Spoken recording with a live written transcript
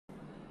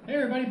Hey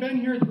everybody, Ben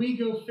here with We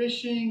Go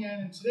Fishing,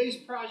 and in today's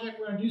project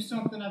we're going to do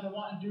something I've been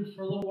wanting to do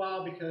for a little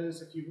while,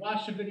 because if you've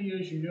watched the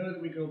videos you know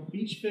that we go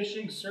beach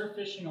fishing, surf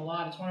fishing a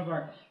lot. It's one of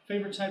our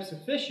favorite types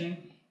of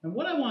fishing, and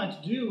what I wanted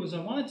to do was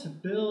I wanted to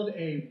build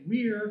a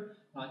rear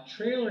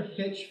trailer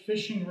hitch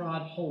fishing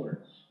rod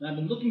holder. And I've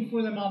been looking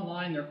for them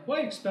online. They're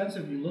quite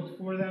expensive if you look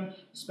for them,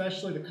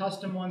 especially the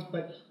custom ones,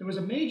 but there was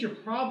a major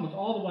problem with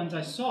all the ones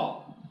I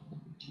saw.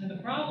 And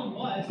the problem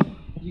was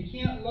you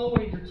can't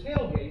lower your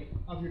tailgate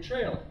of your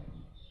trailer.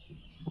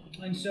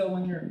 And so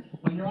when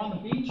you're on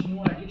the beach and you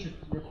want to get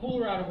your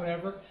cooler out or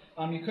whatever,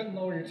 you couldn't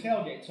lower your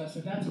tailgate. So I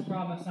said, that's a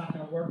problem, that's not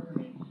going to work for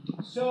me.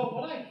 So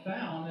what I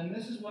found, and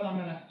this is what I'm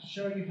going to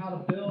show you how to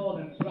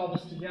build and put all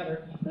this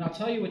together, and I'll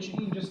tell you what you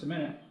need in just a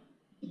minute.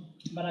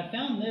 But I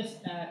found this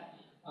at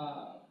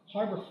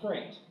Harbor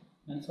Freight,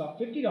 and it's about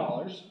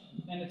 $50,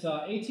 and it's an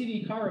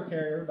ATV cargo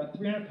carrier, about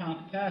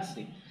 300-pound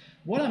capacity.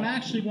 What I'm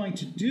actually going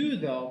to do,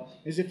 though,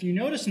 is if you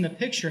notice in the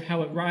picture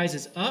how it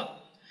rises up,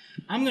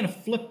 I'm going to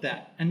flip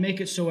that and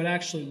make it so it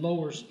actually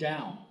lowers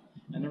down.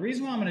 And the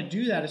reason why I'm going to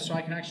do that is so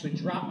I can actually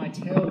drop my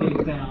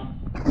tailgate down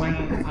when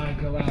I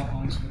go out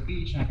onto the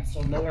beach, and I can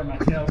still lower my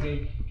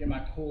tailgate, get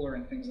my cooler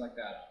and things like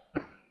that.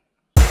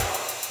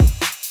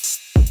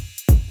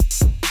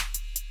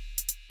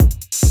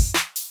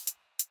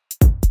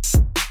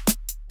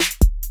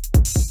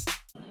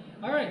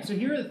 Alright, so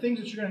here are the things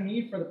that you're going to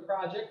need for the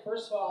project.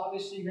 First of all,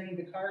 obviously you're going to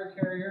need the cargo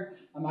carrier.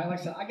 Like I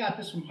said, I got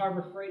this from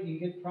Harbor Freight. You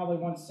can get probably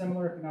one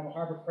similar if you have a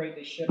Harbor Freight.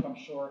 They ship, I'm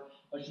sure.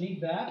 But you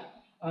need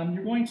that.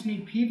 You're going to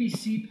need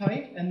PVC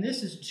pipe, and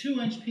this is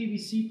 2-inch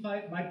PVC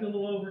pipe. Might be a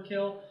little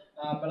overkill,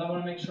 but I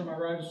want to make sure my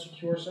rod is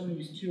secure, so I'm going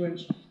to use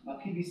 2-inch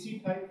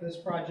PVC pipe for this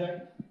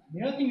project.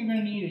 The other thing you're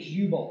going to need is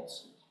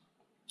U-bolts.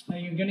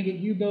 You're going to get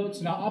U-bolts,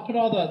 and I'll put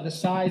all the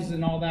sizes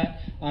and all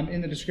that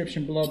in the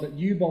description below, but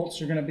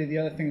U-bolts are going to be the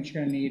other thing that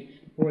you're going to need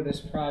for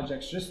this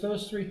project. So just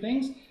those three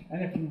things,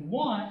 and if you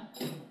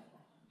want,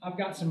 I've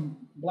got some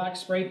black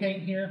spray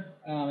paint here,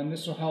 and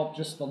this will help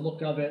just the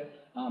look of it,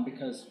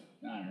 because,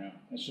 I don't know,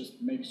 it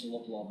just makes it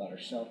look a little better.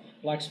 So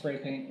black spray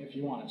paint if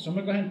you want it. So I'm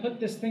going to go ahead and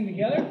put this thing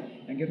together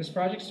and get this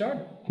project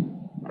started.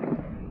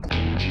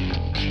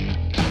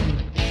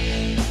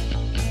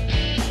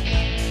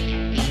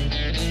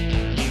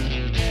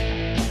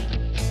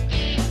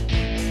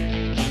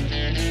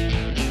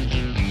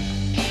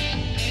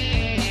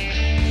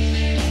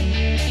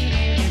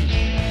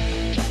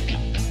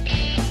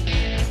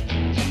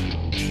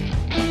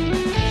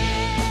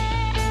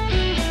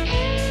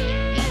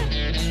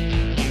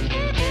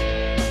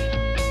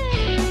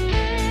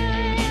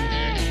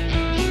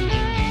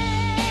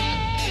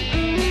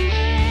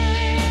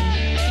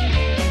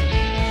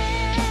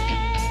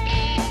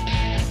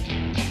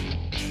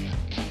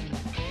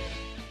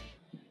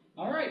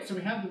 So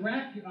we have the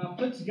rack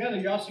put together.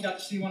 You also got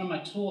to see one of my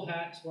tool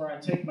hacks where I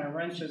take my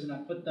wrenches and I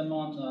put them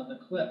on the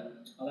clip.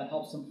 That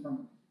helps them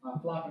from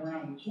flopping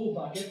around in the tool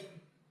bucket.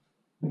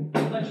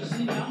 I'll let you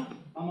see now,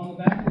 I'm on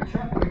the back of the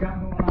truck. What we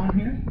got going on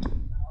here?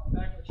 On the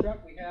back of the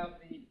truck we have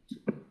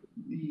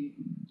the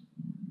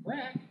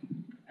rack,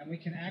 and we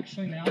can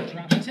actually now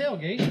drop the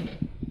tailgate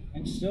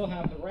and still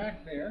have the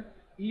rack there,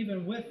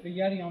 even with the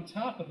Yeti on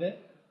top of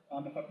it.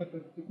 If I put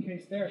the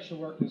case there, it should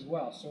work as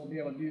well. So we'll be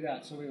able to do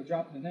that. So we will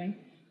drop the thing.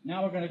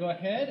 Now we're going to go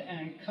ahead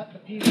and cut the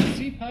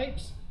PVC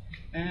pipes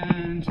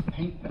and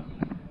paint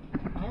them.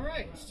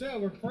 Alright, so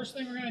the first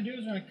thing we're going to do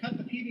is we're going to cut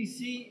the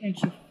PVC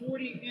into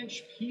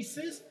 40-inch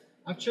pieces.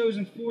 I've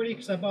chosen 40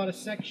 because I bought a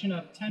section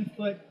of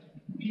 10-foot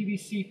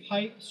PVC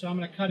pipe, so I'm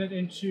going to cut it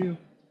into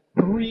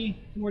 3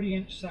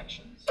 40-inch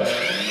sections.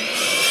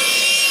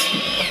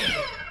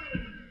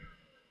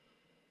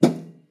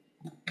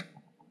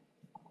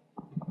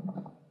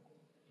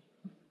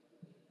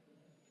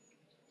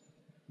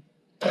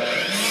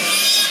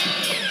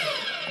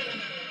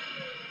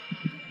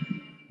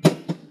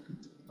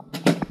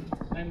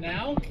 And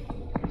now,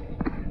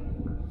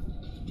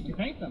 you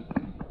paint them.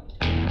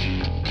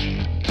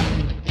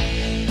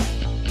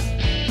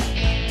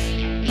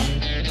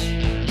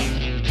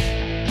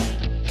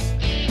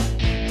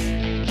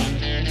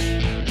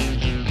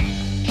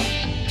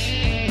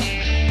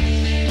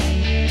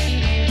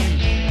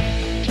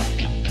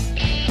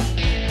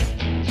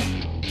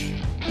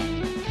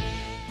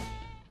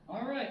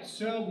 Alright,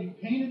 so we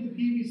painted the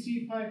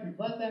PVC pipe, we've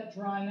let that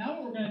dry. Now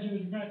what we're going to do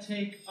is we're going to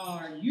take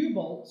our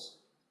U-bolts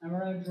and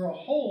we're going to drill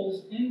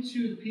holes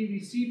into the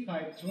PVC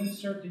pipe to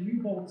insert the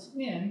U-bolts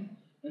in.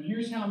 And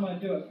here's how I'm going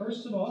to do it.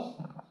 First of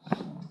all, I'm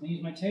going to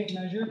use my tape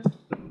measure,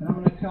 and I'm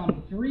going to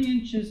come 3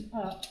 inches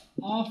up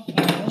off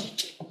of,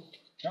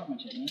 drop my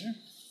tape measure.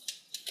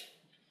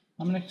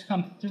 I'm going to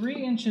come 3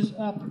 inches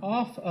up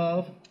off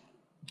of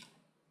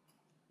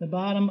the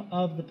bottom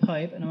of the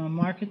pipe, and I'm going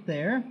to mark it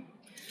there.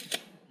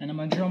 And I'm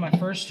going to drill my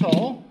first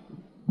hole.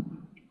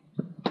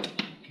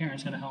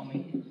 Karen's going to help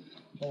me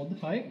hold the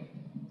pipe.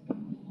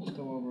 Let's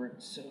go over it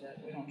so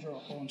that we don't drill a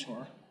hole into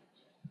our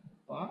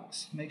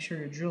box. Make sure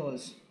your drill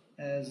is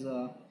as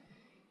what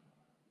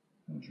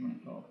do you want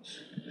to call this?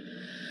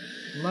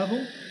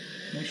 Level.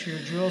 Make sure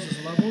your drill is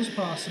as level as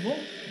possible.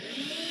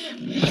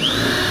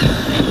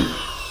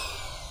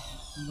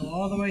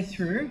 the way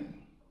through.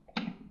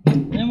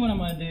 Then what I'm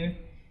going to do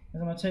is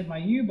I'm going to take my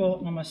U-bolt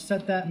and I'm going to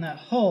set that in that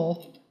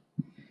hole,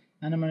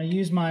 and I'm going to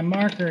use my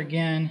marker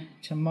again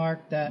to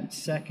mark that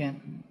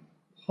second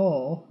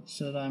hole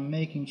so that I'm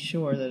making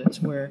sure that it's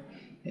where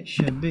it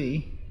should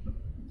be.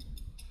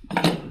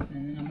 And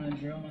then I'm going to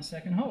drill my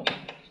second hole.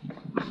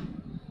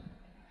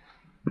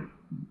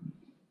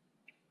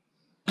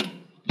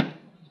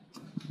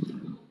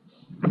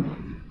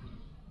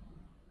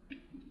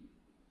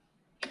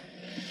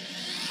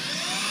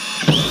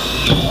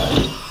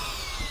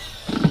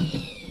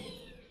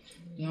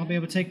 Then I'll be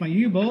able to take my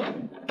U-bolt,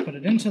 put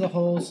it into the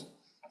holes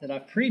that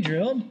I've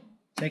pre-drilled,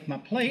 take my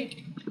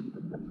plate,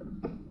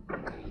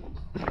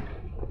 and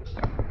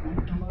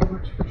come over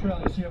to the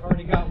trailer. You see I've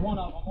already got one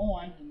of them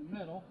on in the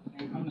middle.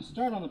 I'm going to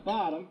start on the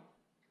bottom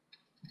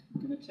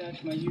and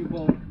attach my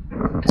U-bolt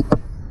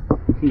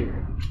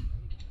here.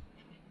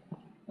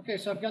 Okay,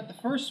 so I've got the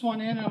first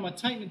one in, and I'm going to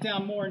tighten it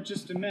down more in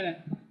just a minute.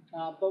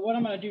 But what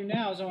I'm going to do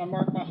now is I'm going to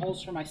mark my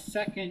holes for my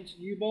second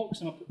U-bolt,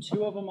 because I'm going to put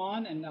two of them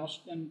on and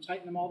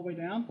tighten them all the way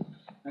down.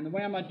 And the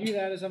way I'm going to do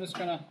that is I'm just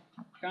going to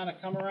kind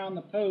of come around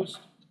the post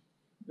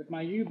with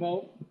my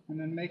U-bolt and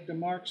then make the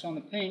marks on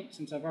the paint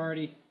since I've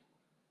already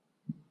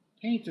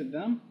painted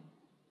them.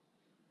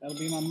 That'll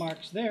be my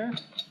marks there.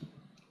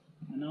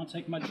 And I'll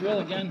take my drill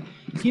again,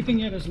 keeping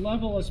it as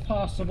level as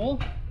possible,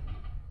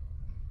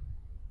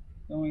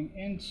 going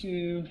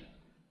into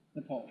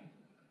the pole.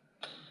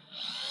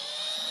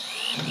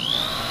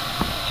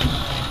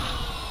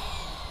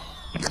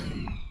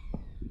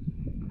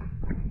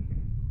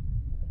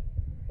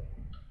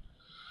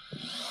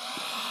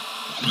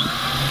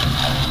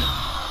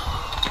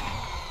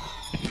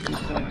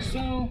 Like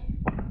so.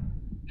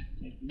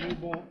 Take the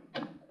U-bolt,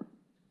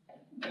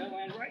 go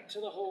in right to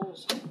the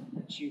holes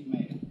that you've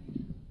made,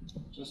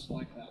 just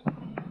like that.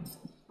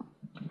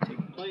 Take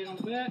the plate on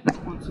the back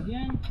once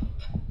again.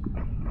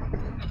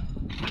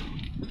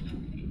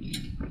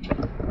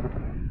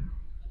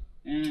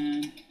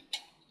 And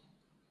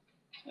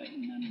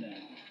tighten them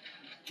down.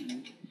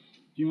 And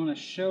if you want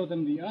to show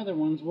them the other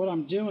ones, what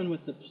I'm doing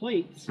with the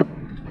plates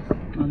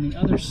on the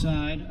other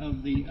side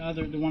of the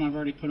one I've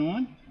already put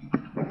on,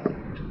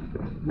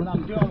 what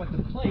I'm doing with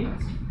the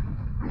plates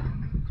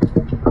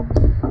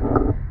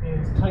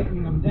is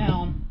tightening them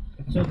down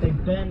so they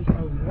bend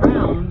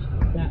around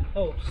that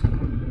post.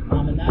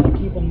 And that'll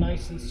keep them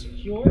nice and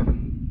secure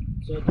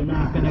so that they're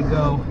not going to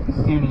go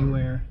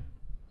anywhere.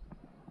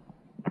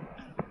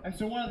 And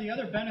so one of the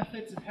other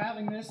benefits of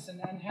having this and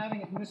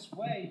having it in this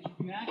way is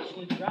you can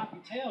actually drop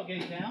your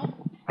tailgate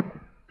down,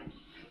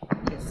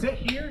 you can sit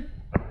here,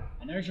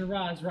 and there's your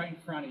rods right in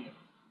front of you.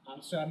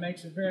 So it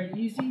makes it very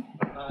easy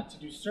to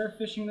do surf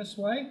fishing this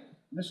way.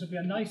 And this would be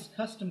a nice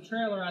custom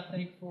trailer, I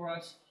think, for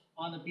us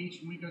on the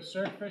beach when we go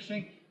surf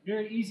fishing.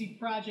 Very easy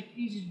project,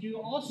 easy to do,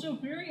 also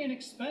very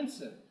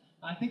inexpensive.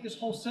 I think this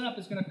whole setup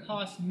is going to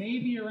cost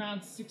maybe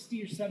around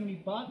 60 or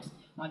 70 bucks,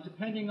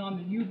 depending on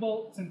the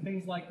U-bolts and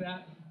things like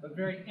that, but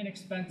very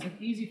inexpensive,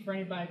 easy for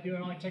anybody to do.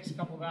 It only takes a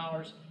couple of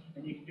hours,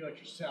 and you can do it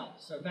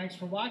yourself. So thanks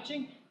for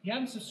watching. If you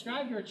haven't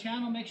subscribed to our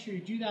channel, make sure you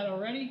do that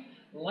already.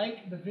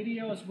 Like the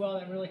video as well,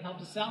 that really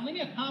helps us out. Leave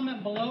me a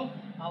comment below,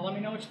 let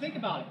me know what you think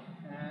about it,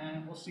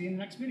 and we'll see you in the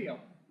next video.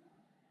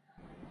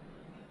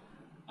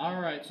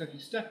 Alright, so if you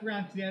stuck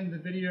around to the end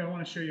of the video, I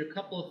want to show you a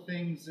couple of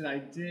things that I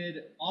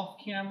did off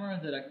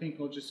camera that I think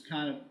will just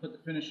kind of put the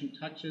finishing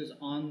touches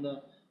on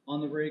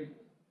the rig.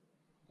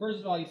 First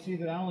of all, you see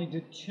that I only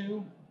did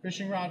 2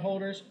 fishing rod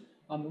holders.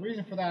 The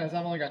reason for that is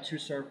I've only got 2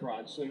 surf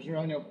rods, so there's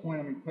really no point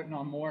in me putting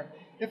on more.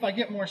 If I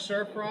get more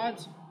surf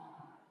rods,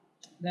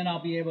 then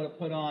I'll be able to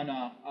put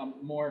on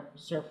more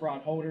surf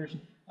rod holders.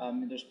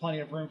 There's plenty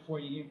of room for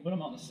you. You can put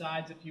them on the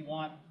sides if you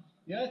want.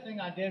 The other thing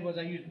I did was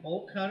I used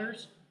bolt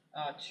cutters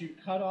to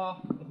cut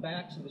off the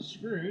backs of the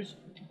screws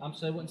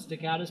so they wouldn't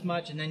stick out as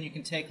much, and then you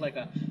can take like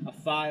a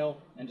file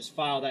and just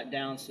file that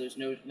down so there's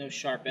no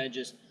sharp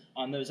edges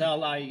on those. That'll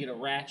allow you to get a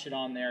ratchet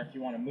on there if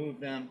you want to move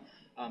them,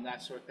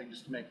 that sort of thing,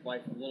 just to make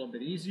life a little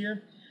bit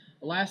easier.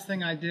 The last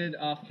thing I did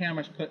off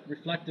camera is put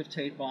reflective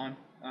tape on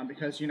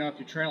because, you know, if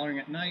you're trailering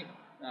at night,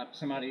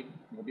 somebody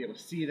will be able to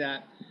see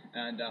that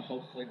and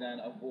hopefully then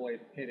avoid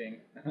hitting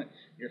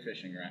your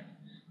fishing rack.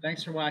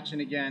 Thanks for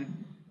watching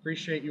again.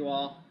 Appreciate you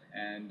all,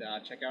 and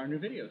check out our new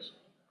videos.